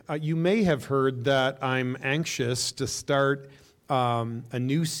You may have heard that I'm anxious to start a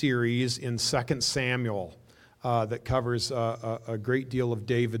new series in 2 Samuel that covers a great deal of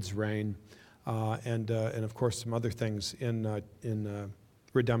David's reign and of course some other things in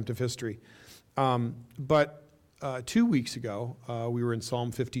redemptive history. But 2 weeks ago, we were in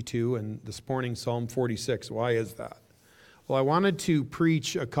Psalm 52, and this morning Psalm 46. Why is that? Well, I wanted to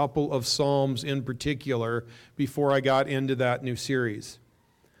preach a couple of Psalms in particular before I got into that new series.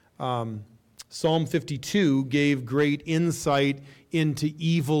 Psalm 52 gave great insight into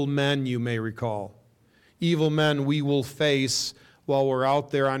evil men, you may recall. Evil men we will face while we're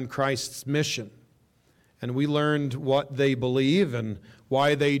out there on Christ's mission. And we learned what they believe and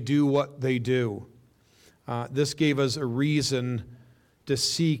why they do what they do. This gave us a reason to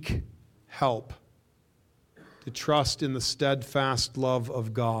seek help, to trust in the steadfast love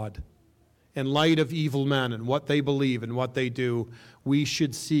of God. In light of evil men and what they believe and what they do, we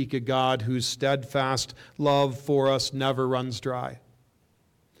should seek a God whose steadfast love for us never runs dry.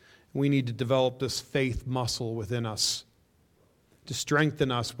 We need to develop this faith muscle within us to strengthen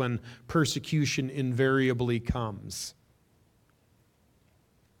us when persecution invariably comes.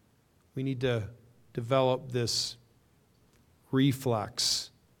 We need to develop this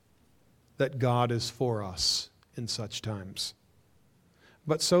reflex that God is for us in such times.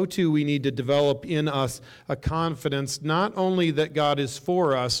 But so too we need to develop in us a confidence not only that God is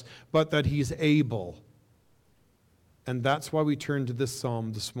for us, but that He's able. And that's why we turn to this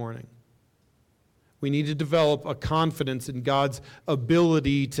psalm this morning. We need to develop a confidence in God's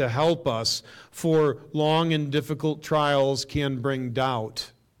ability to help us, for long and difficult trials can bring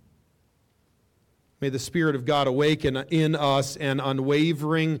doubt. May the Spirit of God awaken in us an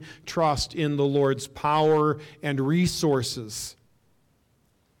unwavering trust in the Lord's power and resources.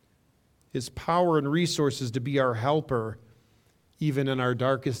 His power and resources to be our helper even in our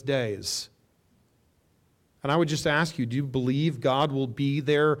darkest days. And I would just ask you, do you believe God will be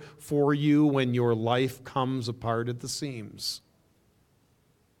there for you when your life comes apart at the seams?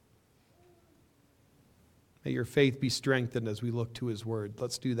 May your faith be strengthened as we look to His Word.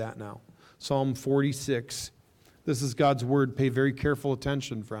 Let's do that now. Psalm 46. This is God's Word. Pay very careful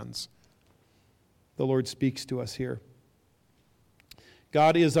attention, friends. The Lord speaks to us here.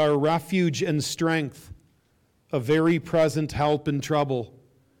 God is our refuge and strength, a very present help in trouble.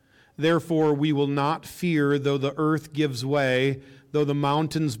 Therefore we will not fear, though the earth gives way, though the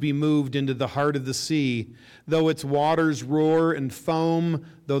mountains be moved into the heart of the sea, though its waters roar and foam,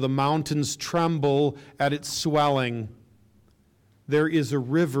 though the mountains tremble at its swelling. There is a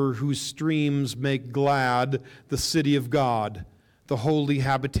river whose streams make glad the city of God, the holy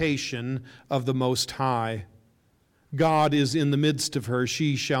habitation of the Most High. God is in the midst of her,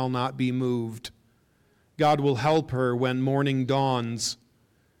 she shall not be moved. God will help her when morning dawns.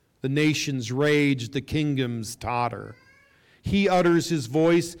 The nations rage, the kingdoms totter. He utters His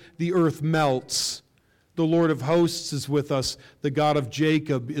voice, the earth melts. The Lord of hosts is with us, the God of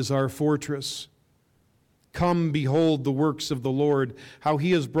Jacob is our fortress. Come, behold the works of the Lord, how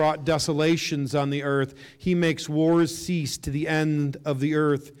He has brought desolations on the earth. He makes wars cease to the end of the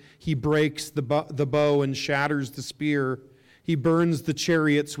earth. He breaks the bow and shatters the spear. He burns the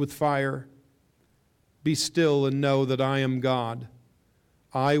chariots with fire. Be still and know that I am God.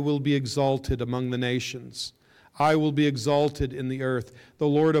 I will be exalted among the nations. I will be exalted in the earth. The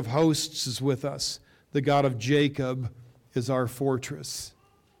Lord of hosts is with us. The God of Jacob is our fortress.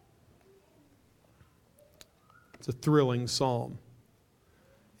 It's a thrilling psalm.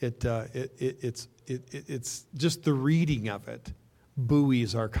 It's just the reading of it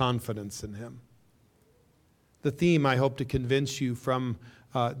buoys our confidence in Him. The theme I hope to convince you from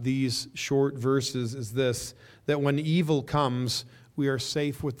these short verses is this: that when evil comes, we are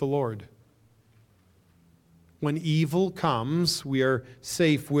safe with the Lord. When evil comes, we are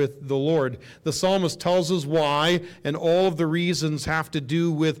safe with the Lord. The psalmist tells us why, and all of the reasons have to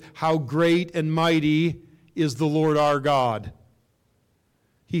do with how great and mighty is the Lord our God.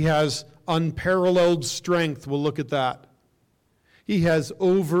 He has unparalleled strength. We'll look at that. He has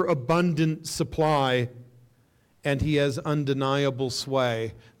overabundant supply, and He has undeniable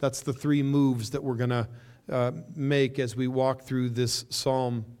sway. That's the three moves that we're going to make as we walk through this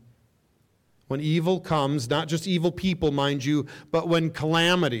psalm. When evil comes, not just evil people, mind you, but when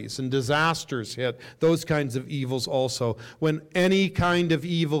calamities and disasters hit, those kinds of evils also. When any kind of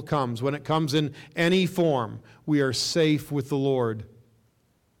evil comes, when it comes in any form, we are safe with the Lord.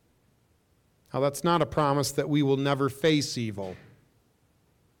 Now, that's not a promise that we will never face evil,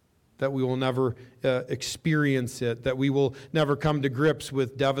 that we will never experience it, that we will never come to grips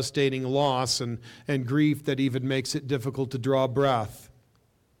with devastating loss and grief that even makes it difficult to draw breath.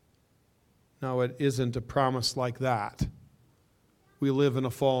 No, it isn't a promise like that. We live in a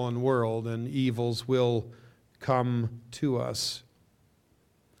fallen world and evils will come to us.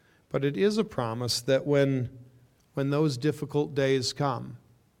 But it is a promise that when those difficult days come,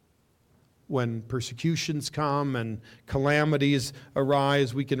 when persecutions come and calamities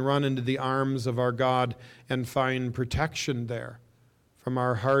arise, we can run into the arms of our God and find protection there from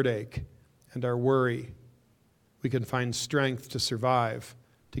our heartache and our worry. We can find strength to survive,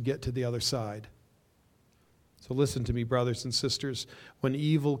 to get to the other side. So listen to me, brothers and sisters. When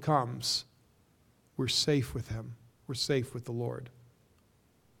evil comes, we're safe with Him. We're safe with the Lord.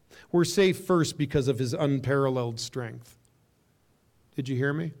 We're safe first because of His unparalleled strength. Did you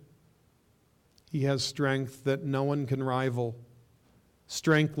hear me? He has strength that no one can rival.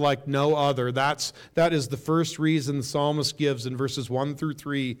 Strength like no other. That is the first reason the psalmist gives in verses 1 through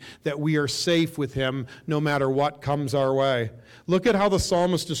 3 that we are safe with Him no matter what comes our way. Look at how the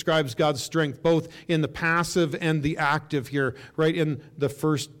psalmist describes God's strength, both in the passive and the active here, right in the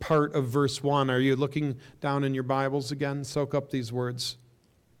first part of verse 1. Are you looking down in your Bibles again? Soak up these words.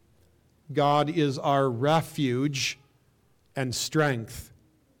 God is our refuge and strength.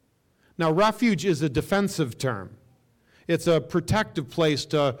 Now, refuge is a defensive term. It's a protective place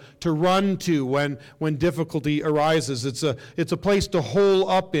to run to when difficulty arises. It's a place to hole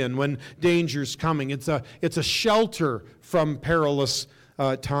up in when danger's coming. It's a shelter from perilous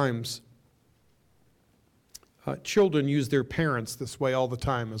times. Children use their parents this way all the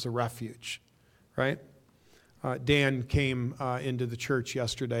time as a refuge, right? Dan came into the church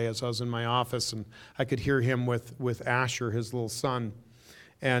yesterday as I was in my office, and I could hear him with Asher, his little son.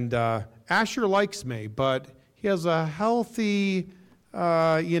 And Asher likes me, but he has a healthy,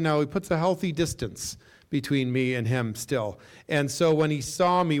 he puts a healthy distance between me and him still. And so when he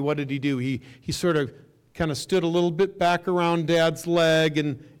saw me, what did he do? He sort of kind of stood a little bit back around Dad's leg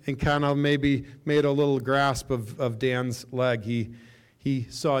and kind of maybe made a little grasp of Dan's leg. He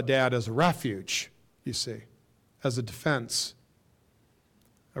saw Dad as a refuge, you see, as a defense.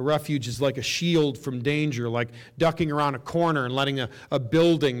 A refuge is like a shield from danger, like ducking around a corner and letting a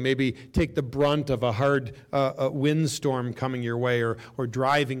building maybe take the brunt of a hard windstorm coming your way, or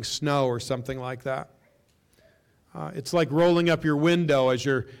driving snow or something like that. It's like rolling up your window as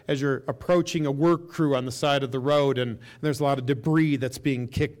you're approaching a work crew on the side of the road, and there's a lot of debris that's being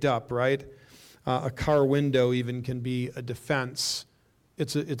kicked up, right? A car window even can be a defense.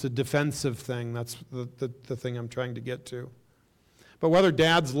 It's a defensive thing. That's the thing I'm trying to get to. But whether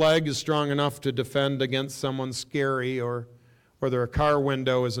Dad's leg is strong enough to defend against someone scary, or whether a car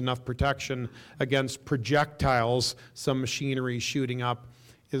window is enough protection against projectiles, some machinery shooting up,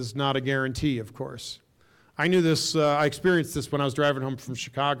 is not a guarantee, of course. I knew this, I experienced this when I was driving home from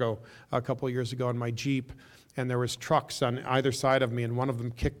Chicago a couple of years ago in my Jeep, and there was trucks on either side of me, and one of them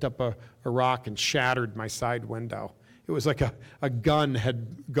kicked up a rock and shattered my side window. It was like a gun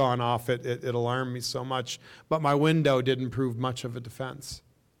had gone off. It alarmed me so much. But my window didn't prove much of a defense.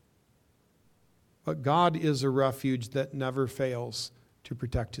 But God is a refuge that never fails to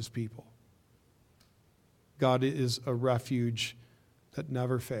protect His people. God is a refuge that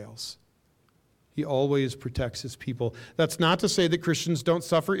never fails. He always protects His people. That's not to say that Christians don't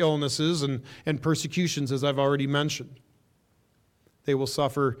suffer illnesses and persecutions, as I've already mentioned. They will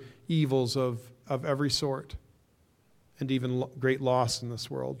suffer evils of every sort, and even great loss in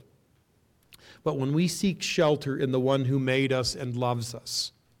this world. But when we seek shelter in the one who made us and loves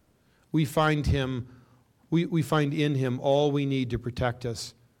us, we find in Him all we need to protect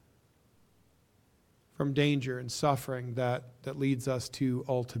us from danger and suffering that leads us to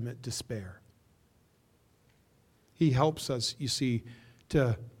ultimate despair. He helps us, you see,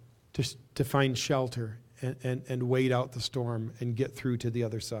 to find shelter and wait out the storm and get through to the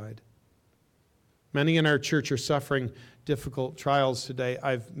other side. Many in our church are suffering difficult trials today.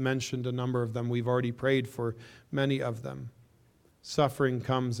 I've mentioned a number of them. We've already prayed for many of them. Suffering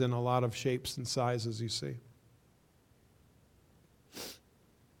comes in a lot of shapes and sizes, you see.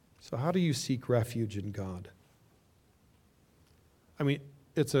 So how do you seek refuge in God? I mean,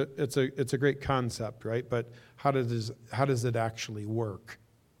 it's a great concept, right? But how does it actually work?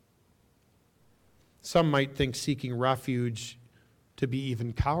 Some might think seeking refuge to be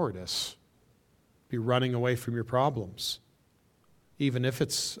even cowardice. Be running away from your problems, even if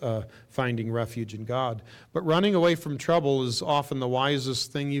it's finding refuge in God. But running away from trouble is often the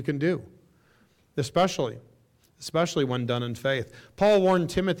wisest thing you can do, especially when done in faith. Paul warned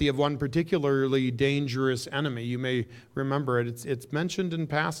Timothy of one particularly dangerous enemy. You may remember it. It's mentioned in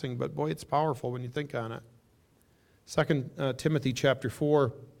passing, but boy, it's powerful when you think on it. 2 Timothy chapter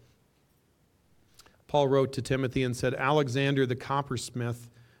 4, Paul wrote to Timothy and said, Alexander the coppersmith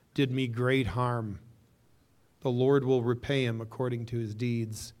did me great harm. The Lord will repay him according to his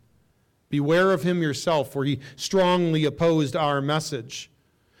deeds. Beware of him yourself, for he strongly opposed our message.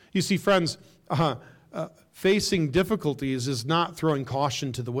 You see, friends, facing difficulties is not throwing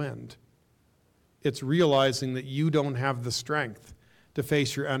caution to the wind. It's realizing that you don't have the strength to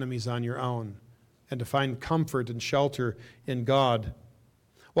face your enemies on your own and to find comfort and shelter in God.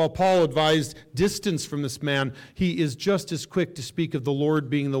 While Paul advised distance from this man, he is just as quick to speak of the Lord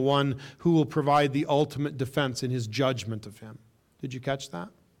being the one who will provide the ultimate defense in his judgment of him. Did you catch that?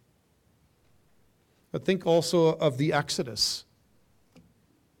 But think also of the Exodus.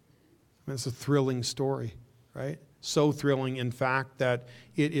 It's a thrilling story, right? So thrilling, in fact, that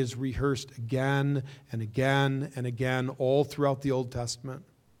it is rehearsed again and again and again all throughout the Old Testament.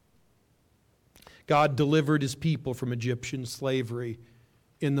 God delivered his people from Egyptian slavery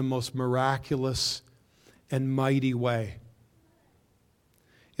in the most miraculous and mighty way.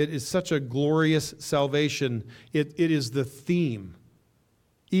 It is such a glorious salvation. It is the theme,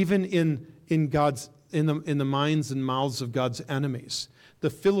 even in the minds and mouths of God's enemies. The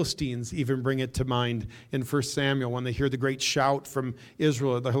Philistines even bring it to mind in 1 Samuel when they hear the great shout from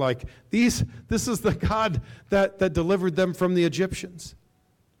Israel. They're like, this is the God that delivered them from the Egyptians.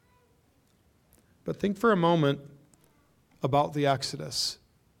 But think for a moment about the Exodus.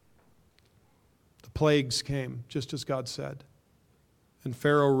 The plagues came, just as God said. And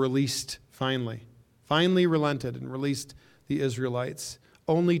Pharaoh finally relented and released the Israelites,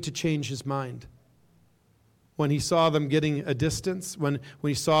 only to change his mind. When he saw them getting a distance, when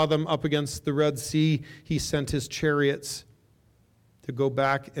he saw them up against the Red Sea, he sent his chariots to go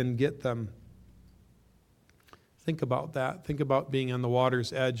back and get them. Think about that. Think about being on the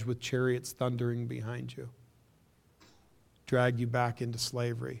water's edge with chariots thundering behind you. Drag you back into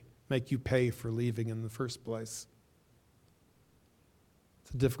slavery. Make you pay for leaving in the first place.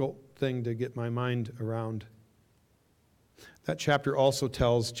 It's a difficult thing to get my mind around. That chapter also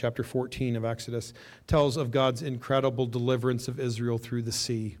tells, chapter 14 of Exodus, tells of God's incredible deliverance of Israel through the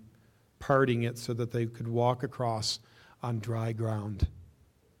sea, parting it so that they could walk across on dry ground.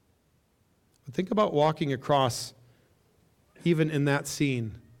 But think about walking across, even in that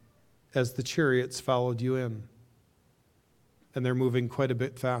scene, as the chariots followed you in. And they're moving quite a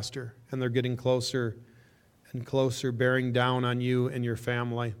bit faster, and they're getting closer and closer, bearing down on you and your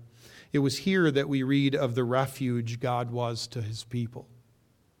family. It was here that we read of the refuge God was to his people.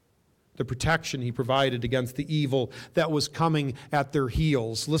 The protection he provided against the evil that was coming at their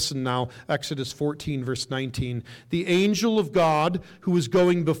heels. Listen now, Exodus 14, verse 19. The angel of God who was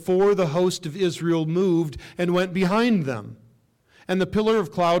going before the host of Israel moved and went behind them. And the pillar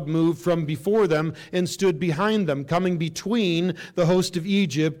of cloud moved from before them and stood behind them, coming between the host of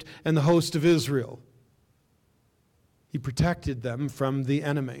Egypt and the host of Israel. He protected them from the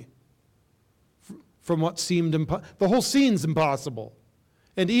enemy. From what seemed the whole scene's impossible.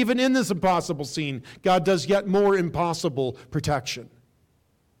 And even in this impossible scene, God does yet more impossible protection.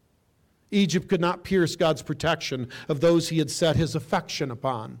 Egypt could not pierce God's protection of those he had set his affection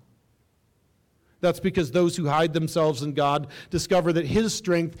upon. That's because those who hide themselves in God discover that his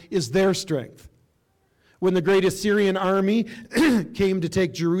strength is their strength. When the great Assyrian army came to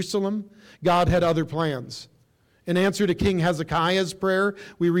take Jerusalem, God had other plans. In answer to King Hezekiah's prayer,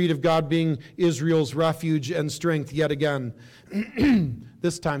 we read of God being Israel's refuge and strength yet again.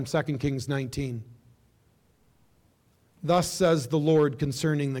 This time, 2 Kings 19. Thus says the Lord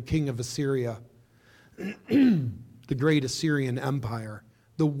concerning the king of Assyria, the great Assyrian empire,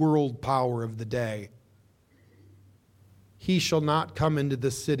 the world power of the day. He shall not come into the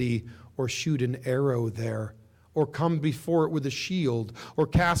city or shoot an arrow there, or come before it with a shield, or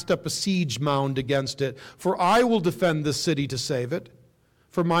cast up a siege mound against it. For I will defend this city to save it,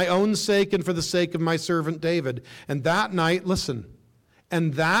 for my own sake and for the sake of my servant David. And that night, listen,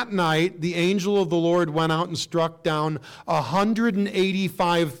 and that night the angel of the Lord went out and struck down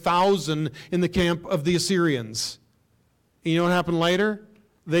 185,000 in the camp of the Assyrians. And you know what happened later?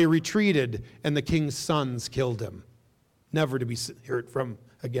 They retreated, and the king's sons killed him, never to be heard from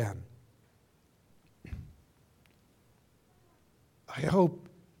again. I hope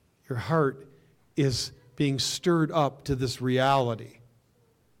your heart is being stirred up to this reality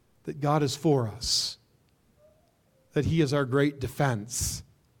that God is for us, that he is our great defense.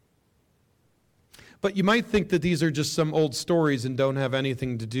 But you might think that these are just some old stories and don't have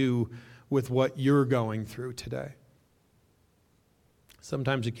anything to do with what you're going through today.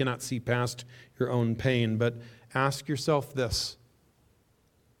 Sometimes you cannot see past your own pain, but ask yourself this.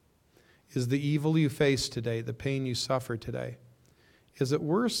 Is the evil you face today, the pain you suffer today, is it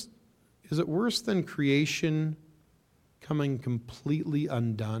worse than creation coming completely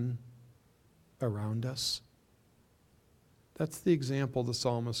undone around us? That's the example the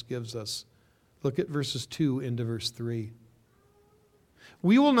psalmist gives us. Look at verses 2 into verse 3.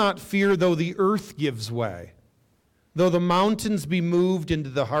 We will not fear though the earth gives way, though the mountains be moved into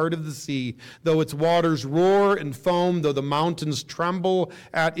the heart of the sea, though its waters roar and foam, though the mountains tremble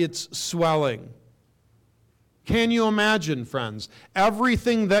at its swelling. Can you imagine, friends?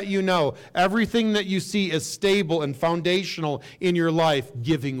 Everything that you know, everything that you see is stable and foundational in your life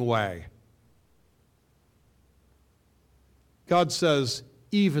giving way. God says,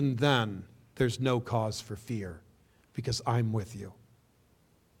 even then, there's no cause for fear because I'm with you.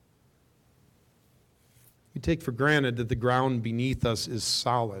 We take for granted that the ground beneath us is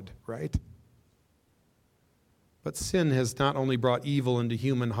solid, right? But sin has not only brought evil into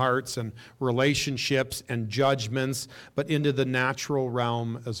human hearts and relationships and judgments, but into the natural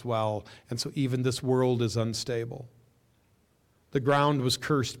realm as well. And so even this world is unstable. The ground was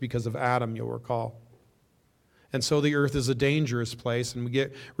cursed because of Adam, you'll recall. And so the earth is a dangerous place, and we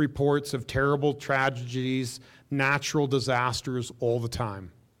get reports of terrible tragedies, natural disasters all the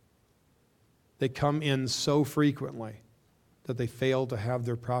time. They come in so frequently that they fail to have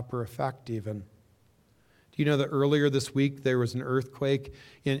their proper effect even. Do you know that earlier this week there was an earthquake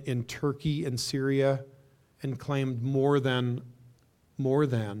in Turkey and Syria and claimed more than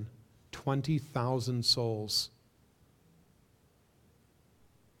 20,000 souls?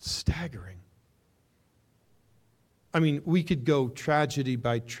 Staggering. I mean, we could go tragedy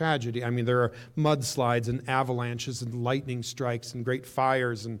by tragedy. I mean, there are mudslides and avalanches and lightning strikes and great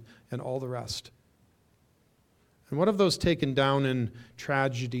fires and all the rest. And what of those taken down in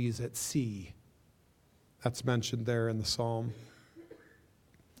tragedies at sea? That's mentioned there in the psalm.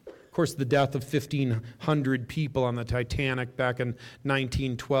 Of course, the death of 1,500 people on the Titanic back in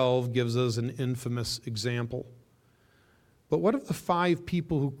 1912 gives us an infamous example. But what of the 5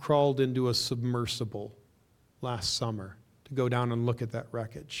 people who crawled into a submersible last summer to go down and look at that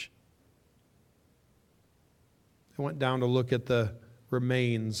wreckage? They went down to look at the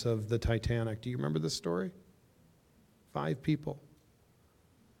remains of the Titanic. Do you remember this story? 5 people.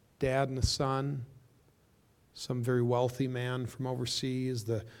 Dad and a son, some very wealthy man from overseas,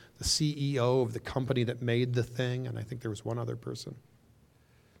 the CEO of the company that made the thing, and I think there was one other person.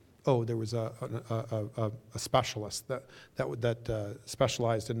 Oh, there was a specialist that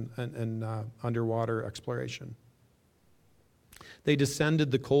specialized in underwater exploration. They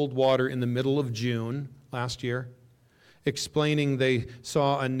descended the cold water in the middle of June last year, explaining they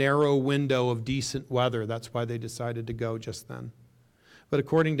saw a narrow window of decent weather. That's why they decided to go just then. But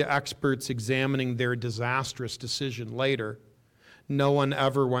according to experts examining their disastrous decision later, no one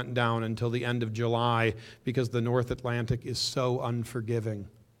ever went down until the end of July because the North Atlantic is so unforgiving.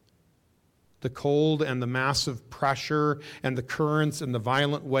 The cold and the massive pressure and the currents and the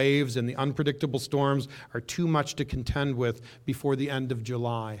violent waves and the unpredictable storms are too much to contend with before the end of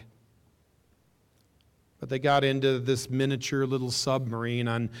July. But they got into this miniature little submarine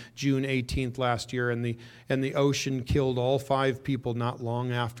on June 18th last year, and the ocean killed all 5 people not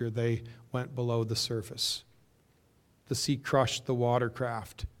long after they went below the surface. The sea crushed the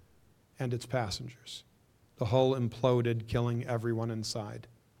watercraft and its passengers. The hull imploded, killing everyone inside.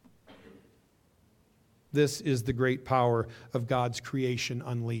 This is the great power of God's creation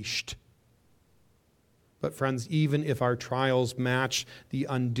unleashed. But friends, even if our trials match the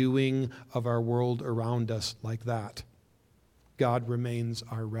undoing of our world around us like that, God remains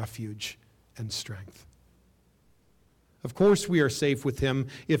our refuge and strength. Of course we are safe with him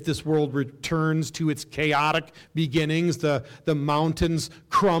if this world returns to its chaotic beginnings, the mountains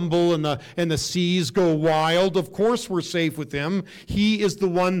crumble and the seas go wild. Of course we're safe with him. He is the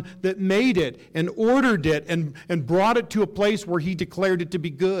one that made it and ordered it and brought it to a place where he declared it to be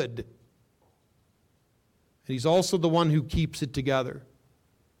good. And he's also the one who keeps it together.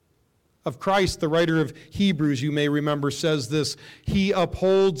 Of Christ, the writer of Hebrews, you may remember, says this: he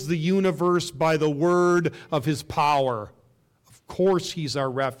upholds the universe by the word of his power. Of course, he's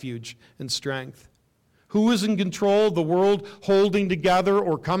our refuge and strength. Who is in control, the world holding together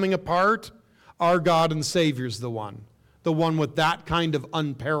or coming apart? Our God and Savior's the one with that kind of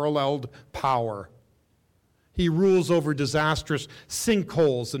unparalleled power. He rules over disastrous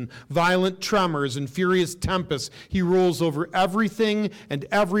sinkholes and violent tremors and furious tempests. He rules over everything and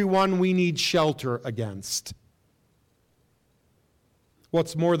everyone we need shelter against.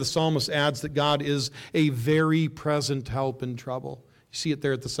 What's more, the psalmist adds that God is a very present help in trouble. You see it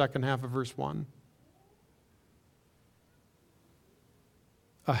there at the second half of verse 1.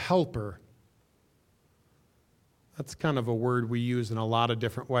 A helper. That's kind of a word we use in a lot of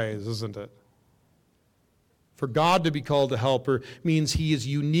different ways, isn't it? For God to be called a helper means he is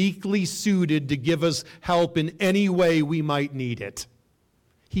uniquely suited to give us help in any way we might need it.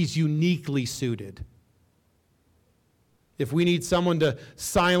 He's uniquely suited. If we need someone to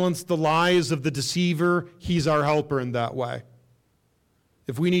silence the lies of the deceiver, he's our helper in that way.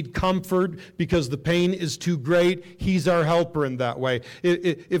 If we need comfort because the pain is too great, he's our helper in that way.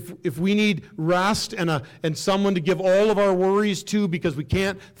 If we need rest and someone to give all of our worries to because we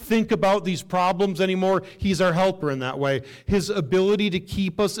can't think about these problems anymore, he's our helper in that way. His ability to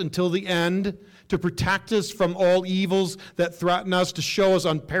keep us until the end, to protect us from all evils that threaten us, to show us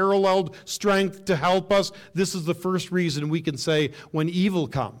unparalleled strength to help us, this is the first reason we can say when evil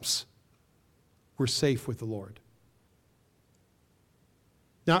comes, we're safe with the Lord.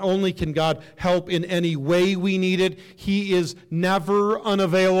 Not only can God help in any way we need it, he is never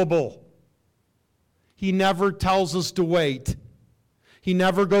unavailable. He never tells us to wait. He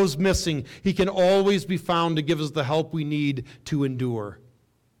never goes missing. He can always be found to give us the help we need to endure.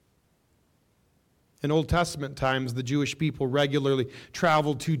 In Old Testament times, the Jewish people regularly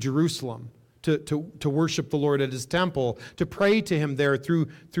traveled to Jerusalem to worship the Lord at his temple, to pray to him there through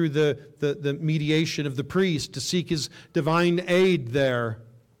the mediation of the priest, to seek his divine aid there.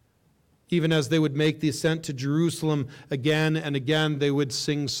 Even as they would make the ascent to Jerusalem again and again, they would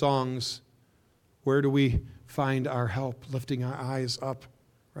sing songs. Where do we find our help? Lifting our eyes up,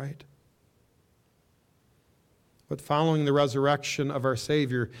 right? But following the resurrection of our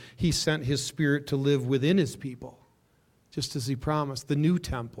Savior, he sent his Spirit to live within his people, just as he promised, the new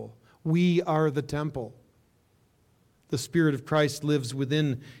temple. We are the temple. The Spirit of Christ lives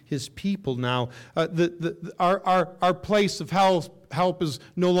within his people now. Our place of help is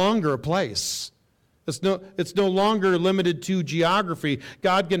no longer a place. It's no longer limited to geography.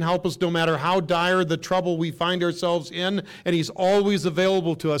 God can help us no matter how dire the trouble we find ourselves in, and he's always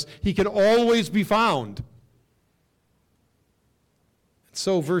available to us. He can always be found.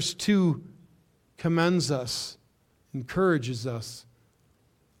 So verse 2 commends us, encourages us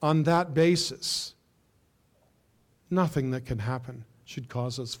on that basis. Nothing that can happen should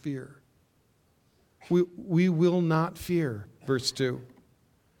cause us fear. We will not fear, verse 2.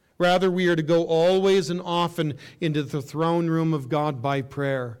 Rather, we are to go always and often into the throne room of God by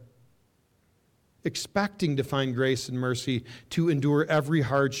prayer, expecting to find grace and mercy to endure every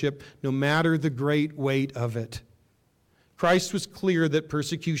hardship, no matter the great weight of it. Christ was clear that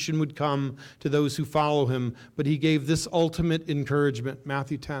persecution would come to those who follow him, but he gave this ultimate encouragement,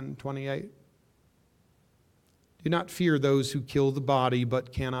 Matthew 10:28. Do not fear those who kill the body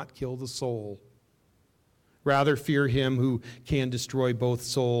but cannot kill the soul. Rather, fear him who can destroy both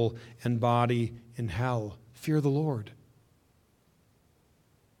soul and body in hell. Fear the Lord.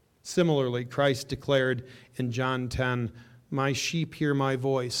 Similarly, Christ declared in John 10, "My sheep hear my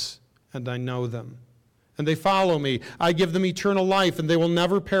voice, and I know them. And they follow me. I give them eternal life, and they will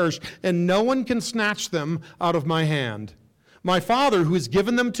never perish, and no one can snatch them out of my hand. My Father, who has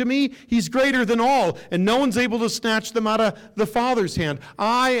given them to me, he's greater than all, and no one's able to snatch them out of the Father's hand.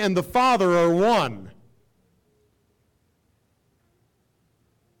 I and the Father are one."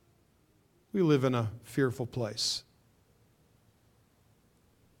 We live in a fearful place.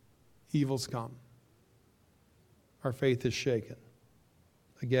 Evil's come. Our faith is shaken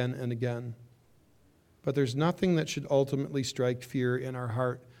again and again. But there's nothing that should ultimately strike fear in our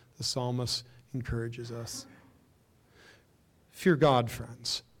heart. The psalmist encourages us. Fear God,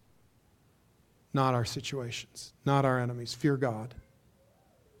 friends. Not our situations, not our enemies. Fear God.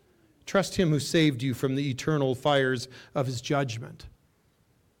 Trust him who saved you from the eternal fires of his judgment.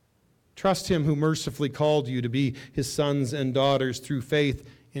 Trust him who mercifully called you to be his sons and daughters through faith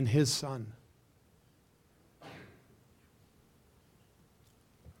in his Son.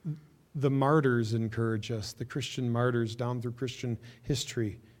 The martyrs encourage us. The Christian martyrs down through Christian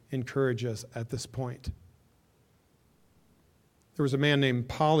history encourage us at this point. There was a man named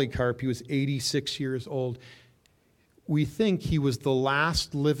Polycarp. He was 86 years old. We think he was the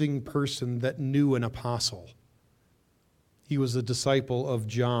last living person that knew an apostle. He was a disciple of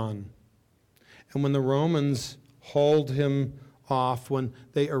John. And when the Romans hauled him off, when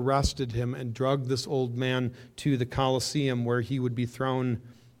they arrested him and dragged this old man to the Colosseum where he would be thrown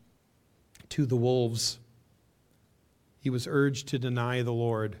to the wolves, he was urged to deny the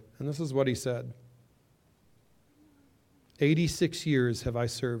Lord. And this is what he said: 86 years have I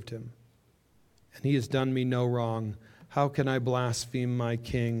served him, and he has done me no wrong. How can I blaspheme my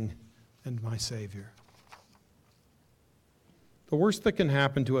King and my Savior? The worst that can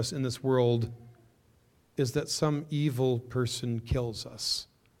happen to us in this world is that some evil person kills us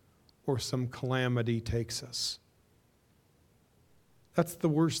or some calamity takes us. That's the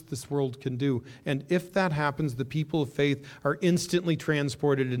worst this world can do. And if that happens, the people of faith are instantly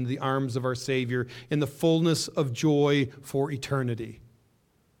transported into the arms of our Savior in the fullness of joy for eternity.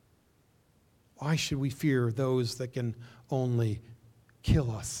 Why should we fear those that can only kill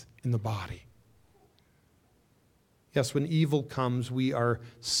us in the body? Yes, when evil comes, we are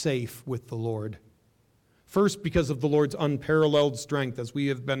safe with the Lord. First, because of the Lord's unparalleled strength, as we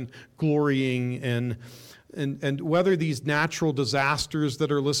have been glorying in. And whether these natural disasters that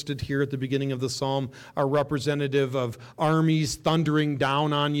are listed here at the beginning of the psalm are representative of armies thundering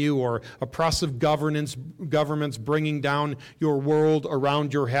down on you or oppressive governments bringing down your world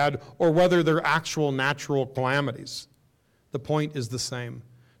around your head, or whether they're actual natural calamities, the point is the same.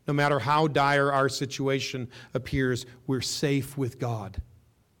 No matter how dire our situation appears, we're safe with God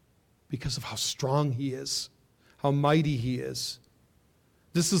because of how strong He is, how mighty He is.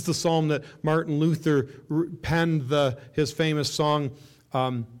 This is the psalm that Martin Luther penned his famous song,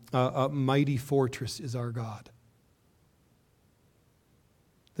 "A Mighty Fortress is Our God."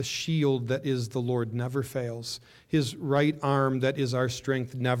 The shield that is the Lord never fails. His right arm that is our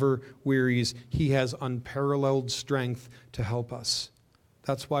strength never wearies. He has unparalleled strength to help us.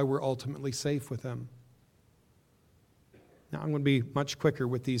 That's why we're ultimately safe with Him. Now, I'm going to be much quicker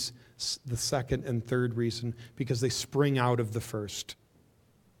with the second and third reason because they spring out of the first.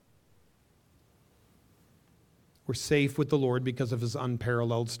 We're safe with the Lord because of His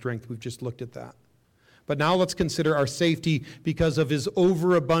unparalleled strength. We've just looked at that. But now let's consider our safety because of His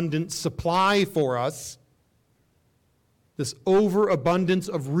overabundant supply for us. This overabundance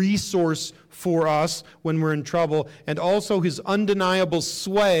of resource for us when we're in trouble, and also His undeniable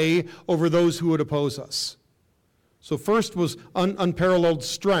sway over those who would oppose us. So first was unparalleled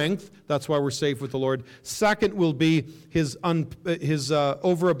strength. That's why we're safe with the Lord. Second will be His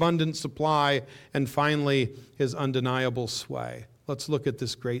overabundant supply. And finally, His undeniable sway. Let's look at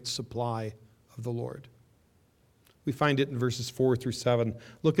this great supply of the Lord. We find it in verses 4 through 7.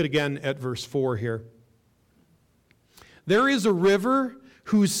 Look again at verse 4 here. There is a river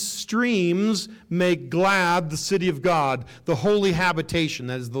whose streams make glad the city of God, the holy habitation,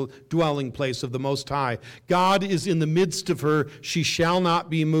 that is the dwelling place of the Most High. God is in the midst of her. She shall not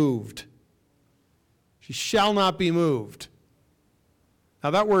be moved. She shall not be moved.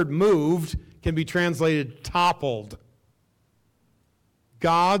 Now that word moved can be translated toppled.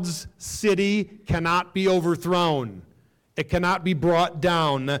 God's city cannot be overthrown. It cannot be brought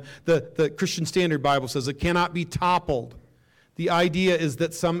down. The Christian Standard Bible says it cannot be toppled. The idea is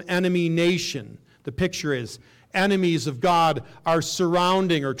that some enemy nation, the picture is, enemies of God are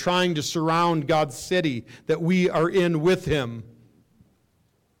surrounding or trying to surround God's city that we are in with Him.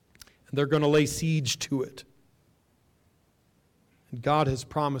 And they're going to lay siege to it. And God has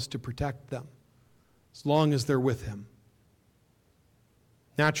promised to protect them as long as they're with Him.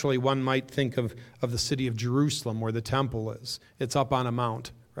 Naturally, one might think of the city of Jerusalem where the temple is. It's up on a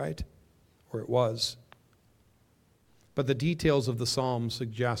mount, right? Or it was. But the details of the psalm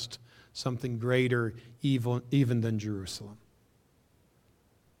suggest something greater even than Jerusalem.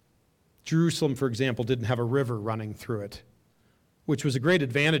 Jerusalem, for example, didn't have a river running through it, which was a great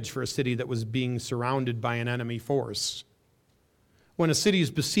advantage for a city that was being surrounded by an enemy force. When a city is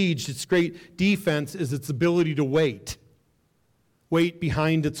besieged, its great defense is its ability to wait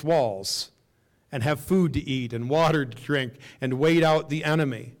behind its walls and have food to eat and water to drink and wait out the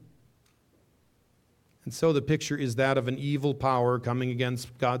enemy. And so the picture is that of an evil power coming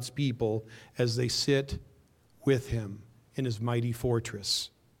against God's people as they sit with Him in His mighty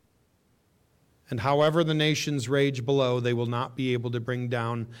fortress. And however the nations rage below, they will not be able to bring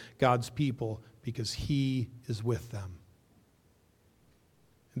down God's people because He is with them.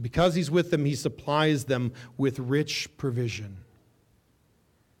 And because He's with them, He supplies them with rich provision.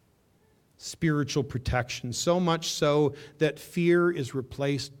 Spiritual protection, so much so that fear is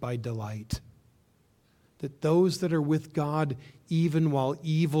replaced by delight. That those that are with God, even while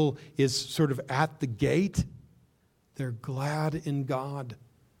evil is sort of at the gate, they're glad in God,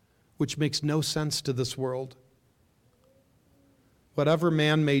 which makes no sense to this world. Whatever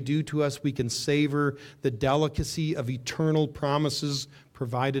man may do to us, we can savor the delicacy of eternal promises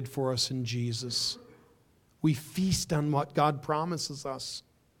provided for us in Jesus. We feast on what God promises us.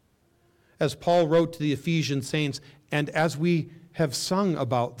 As Paul wrote to the Ephesian saints, and as we have sung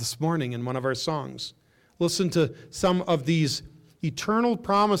about this morning in one of our songs, listen to some of these eternal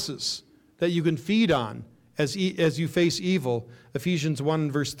promises that you can feed on as you face evil. Ephesians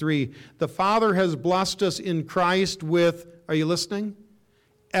 1 verse 3. The Father has blessed us in Christ with, are you listening?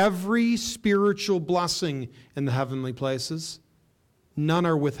 Every spiritual blessing in the heavenly places. None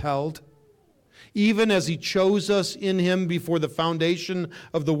are withheld. even as he chose us in him before the foundation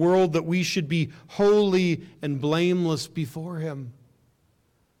of the world, that we should be holy and blameless before him.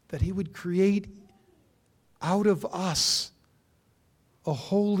 That he would create out of us a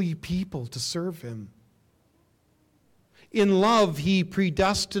holy people to serve him. In love, he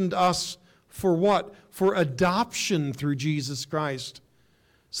predestined us for what? For adoption through Jesus Christ,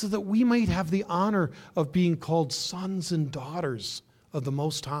 so that we might have the honor of being called sons and daughters of the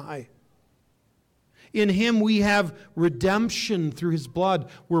Most High. In him we have redemption through his blood.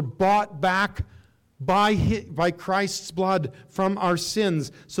 We're bought back by Christ's blood from our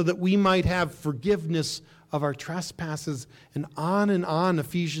sins, so that we might have forgiveness of our trespasses. And on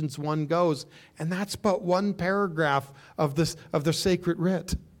Ephesians 1 goes. And that's but one paragraph of the sacred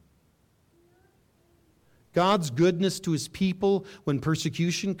writ. God's goodness to his people when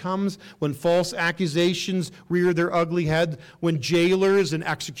persecution comes, when false accusations rear their ugly head, when jailers and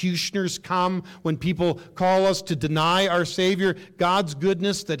executioners come, when people call us to deny our Savior, God's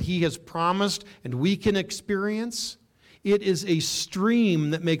goodness that he has promised and we can experience, it is a stream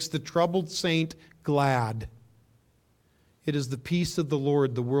that makes the troubled saint glad. It is the peace of the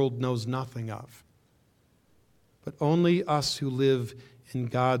Lord the world knows nothing of. But only us who live in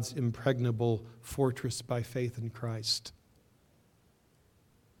God's impregnable fortress by faith in Christ.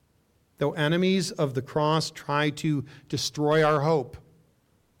 Though enemies of the cross try to destroy our hope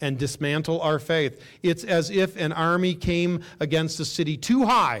and dismantle our faith, it's as if an army came against a city too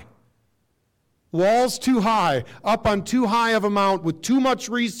high, walls too high, up on too high of a mount with too much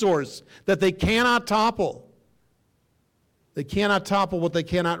resource that they cannot topple. They cannot topple what they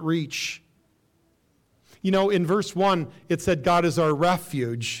cannot reach. You know, in verse 1, it said God is our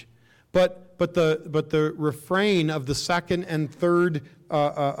refuge. But the refrain of the second and third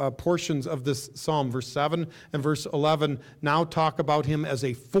portions of this psalm, verse 7 and verse 11, now talk about him as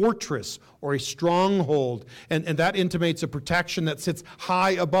a fortress or a stronghold. And that intimates a protection that sits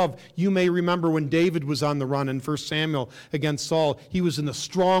high above. You may remember when David was on the run in 1 Samuel against Saul, he was in the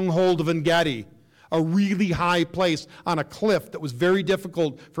stronghold of En-Gedi, a really high place on a cliff that was very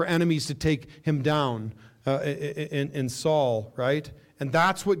difficult for enemies to take him down. In Saul, right? And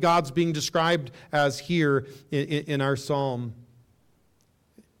that's what God's being described as here in our psalm.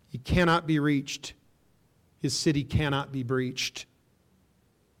 He cannot be reached. His city cannot be breached.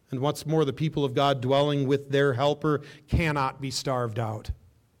 And what's more, the people of God dwelling with their helper cannot be starved out.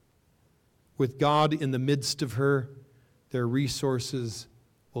 With God in the midst of her, their resources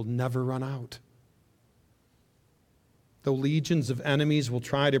will never run out. Though legions of enemies will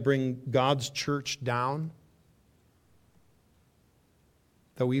try to bring God's church down,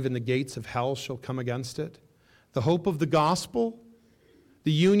 though even the gates of hell shall come against it, the hope of the gospel,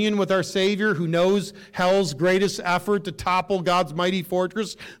 the union with our Savior who knows hell's greatest effort to topple God's mighty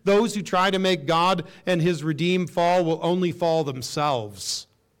fortress, those who try to make God and his redeemed fall will only fall themselves.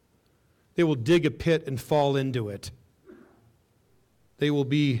 They will dig a pit and fall into it. They will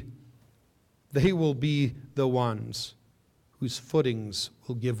be the ones whose footings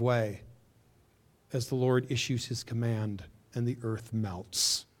will give way as the Lord issues his command and the earth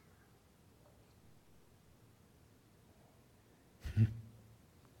melts.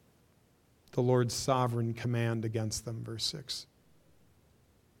 The Lord's sovereign command against them, verse 6.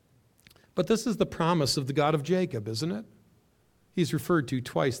 But this is the promise of the God of Jacob, isn't it? He's referred to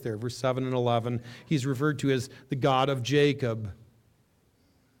twice there, verse 7 and 11. He's referred to as the God of Jacob.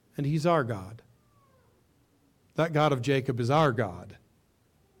 And he's our God. That God of Jacob is our God.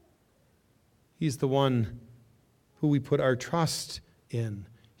 He's the one who we put our trust in.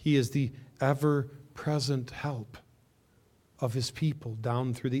 He is the ever-present help of his people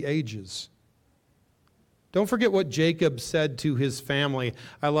down through the ages. Don't forget what Jacob said to his family.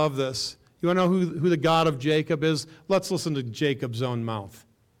 I love this. You want to know who the God of Jacob is? Let's listen to Jacob's own mouth.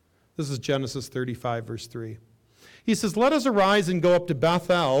 This is Genesis 35, verse 3. He says, "Let us arise and go up to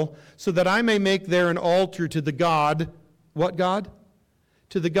Bethel, so that I may make there an altar to the God." What God?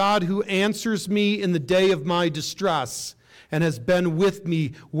 "To the God who answers me in the day of my distress and has been with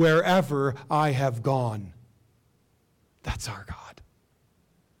me wherever I have gone." That's our God.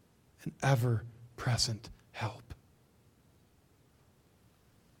 An ever-present help.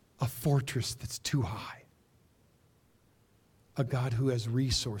 A fortress that's too high. A God who has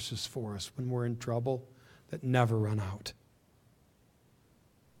resources for us when we're in trouble that never run out.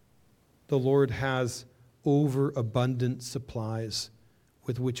 The Lord has overabundant supplies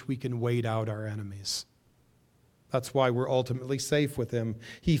with which we can wait out our enemies. That's why we're ultimately safe with him.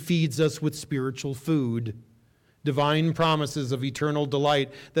 He feeds us with spiritual food, divine promises of eternal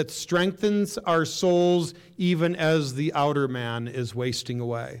delight that strengthens our souls even as the outer man is wasting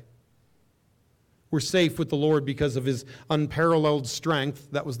away. We're safe with the Lord because of his unparalleled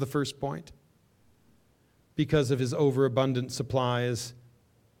strength. That was the first point. Because of his overabundant supplies,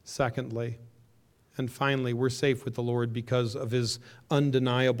 secondly. And finally, we're safe with the Lord because of his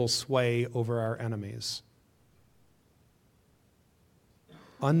undeniable sway over our enemies.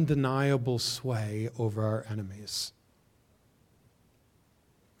 Undeniable sway over our enemies.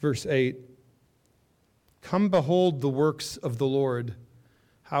 Verse 8, come behold the works of the Lord,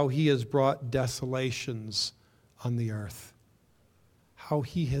 how he has brought desolations on the earth, how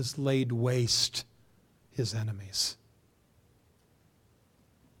he has laid waste his enemies.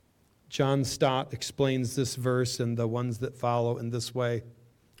 John Stott explains this verse and the ones that follow in this way.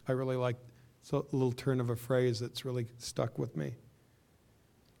 I really like a little turn of a phrase that's really stuck with me.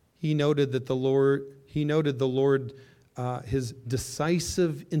 He noted the Lord, his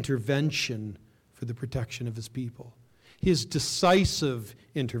decisive intervention for the protection of his people. His decisive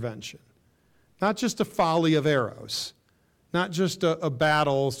intervention. Not just a volley of arrows. Not just a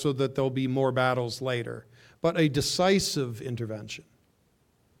battle so that there'll be more battles later. But a decisive intervention.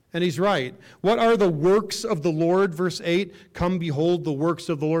 And he's right. What are the works of the Lord? Verse 8, come behold the works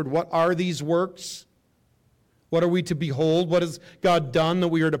of the Lord. What are these works? What are we to behold? What has God done that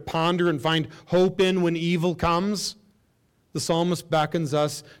we are to ponder and find hope in when evil comes? The psalmist beckons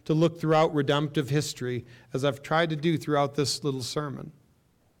us to look throughout redemptive history, as I've tried to do throughout this little sermon.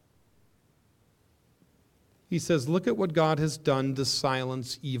 He says, look at what God has done to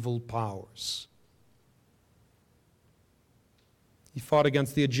silence evil powers. He fought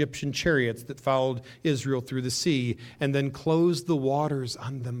against the Egyptian chariots that followed Israel through the sea and then closed the waters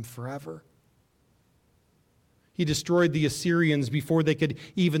on them forever. He destroyed the Assyrians before they could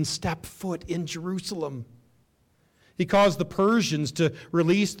even step foot in Jerusalem. He caused the Persians to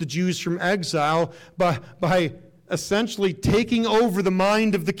release the Jews from exile by essentially taking over the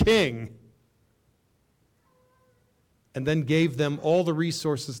mind of the king, and then gave them all the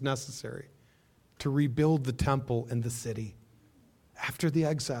resources necessary to rebuild the temple and the city after the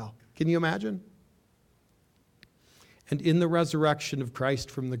exile. Can you imagine? And in the resurrection of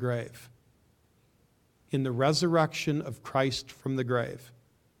Christ from the grave,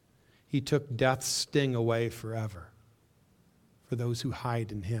 he took death's sting away forever for those who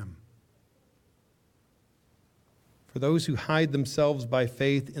hide in him. For those who hide themselves by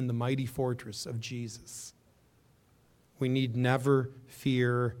faith in the mighty fortress of Jesus. We need never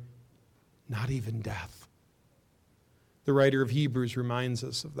fear, not even death. The writer of Hebrews reminds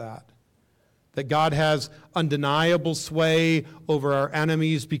us of that. That God has undeniable sway over our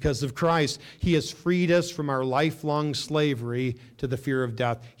enemies because of Christ. He has freed us from our lifelong slavery to the fear of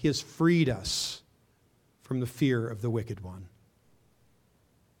death. He has freed us from the fear of the wicked one.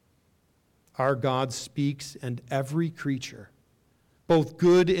 Our God speaks, and every creature, both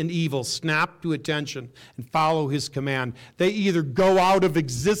good and evil, snap to attention and follow his command. They either go out of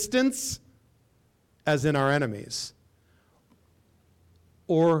existence, as in our enemies,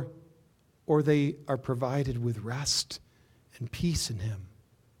 or they are provided with rest and peace in him,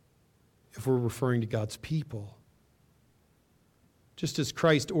 if we're referring to God's people. Just as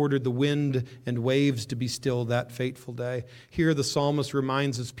Christ ordered the wind and waves to be still that fateful day, here the psalmist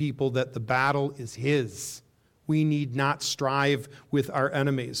reminds his people that the battle is his. We need not strive with our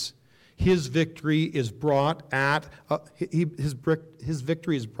enemies. His victory is brought his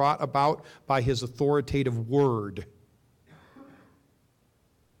victory is brought about by his authoritative word.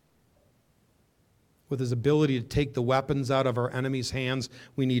 With his ability to take the weapons out of our enemies' hands,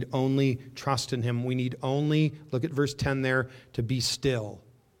 we need only trust in him. We need only, look at verse 10 there, to be still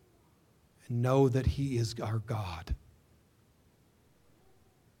and know that he is our God.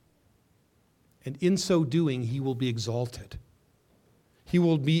 And in so doing, he will be exalted. He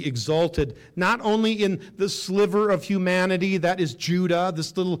will be exalted not only in the sliver of humanity that is Judah,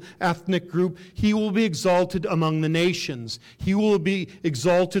 this little ethnic group. He will be exalted among the nations. He will be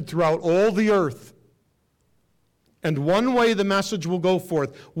exalted throughout all the earth. And one way the message will go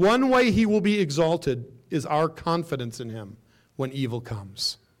forth, one way he will be exalted, is our confidence in him when evil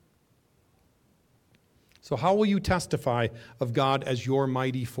comes. So how will you testify of God as your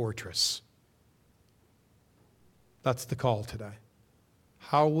mighty fortress? That's the call today.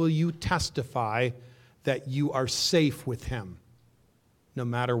 How will you testify that you are safe with him, no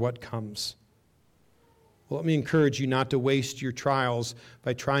matter what comes? Well, let me encourage you not to waste your trials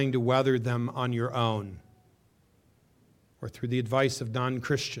by trying to weather them on your own, or through the advice of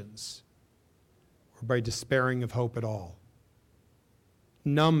non-Christians, or by despairing of hope at all.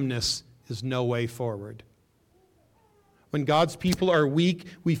 Numbness is no way forward. When God's people are weak,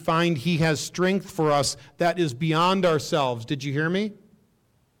 we find he has strength for us that is beyond ourselves. Did you hear me?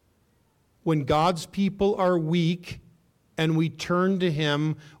 when God's people are weak and we turn to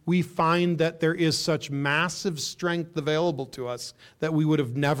Him, we find that there is such massive strength available to us that we would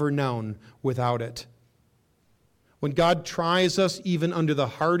have never known without it. When God tries us, even under the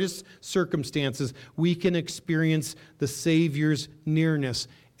hardest circumstances, we can experience the Savior's nearness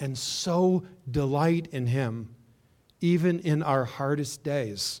and so delight in Him, even in our hardest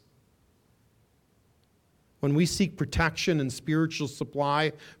days. When we seek protection and spiritual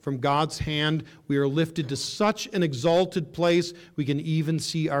supply from God's hand, we are lifted to such an exalted place, we can even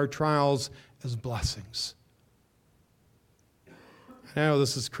see our trials as blessings. I know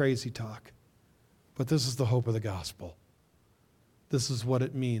this is crazy talk, but this is the hope of the gospel. This is what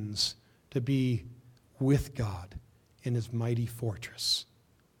it means to be with God in His mighty fortress.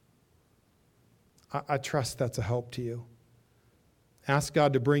 I trust that's a help to you. Ask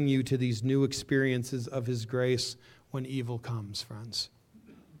God to bring you to these new experiences of His grace when evil comes, friends.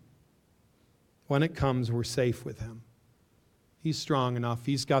 When it comes, we're safe with Him. He's strong enough.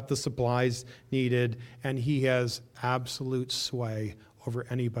 He's got the supplies needed, and He has absolute sway over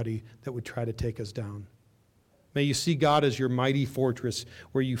anybody that would try to take us down. May you see God as your mighty fortress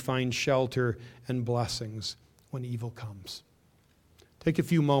where you find shelter and blessings when evil comes. Take a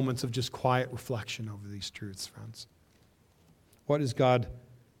few moments of just quiet reflection over these truths, friends. What is God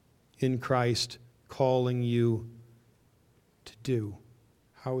in Christ calling you to do?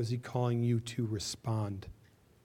 How is He calling you to respond?